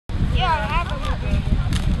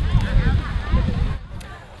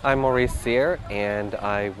I'm Maurice Sear, and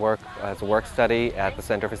I work as a work study at the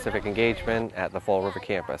Center for Civic Engagement at the Fall River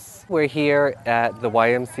campus. We're here at the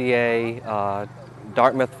YMCA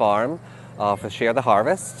Dartmouth Farm for Share the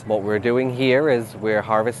Harvest. What we're doing here is we're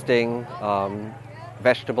harvesting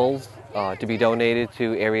vegetables to be donated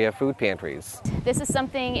to area food pantries. This is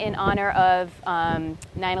something in honor of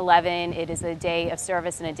 9/11. It is a day of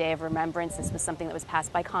service and a day of remembrance. This was something that was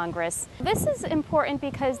passed by Congress. This is important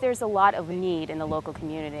because there's a lot of need in the local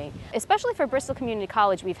community. Especially for Bristol Community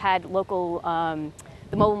College, we've had local,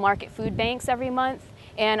 the mobile market food banks every month.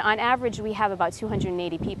 And on average, we have about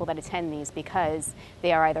 280 people that attend these because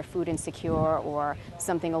they are either food insecure or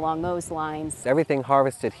something along those lines. Everything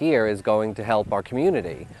harvested here is going to help our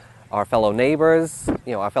community, our fellow neighbors,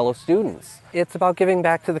 our fellow students. It's about giving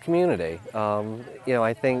back to the community.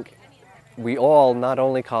 I think we all, not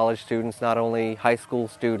only college students, not only high school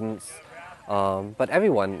students, but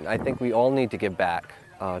everyone, I think we all need to give back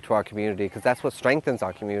to our community because that's what strengthens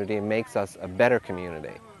our community and makes us a better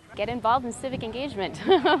community. Get involved in civic engagement.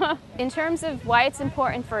 In terms of why it's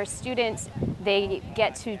important for students, they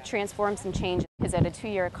get to transform some change. Because at a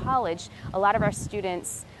two-year college, a lot of our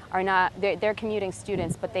students are not, they're commuting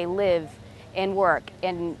students, but they live and work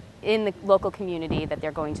in the local community that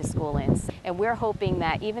they're going to school in. And we're hoping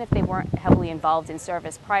that even if they weren't heavily involved in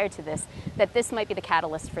service prior to this, that this might be the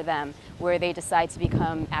catalyst for them, where they decide to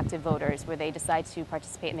become active voters, where they decide to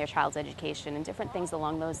participate in their child's education and different things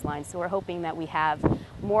along those lines. So we're hoping that we have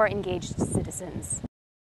more engaged citizens.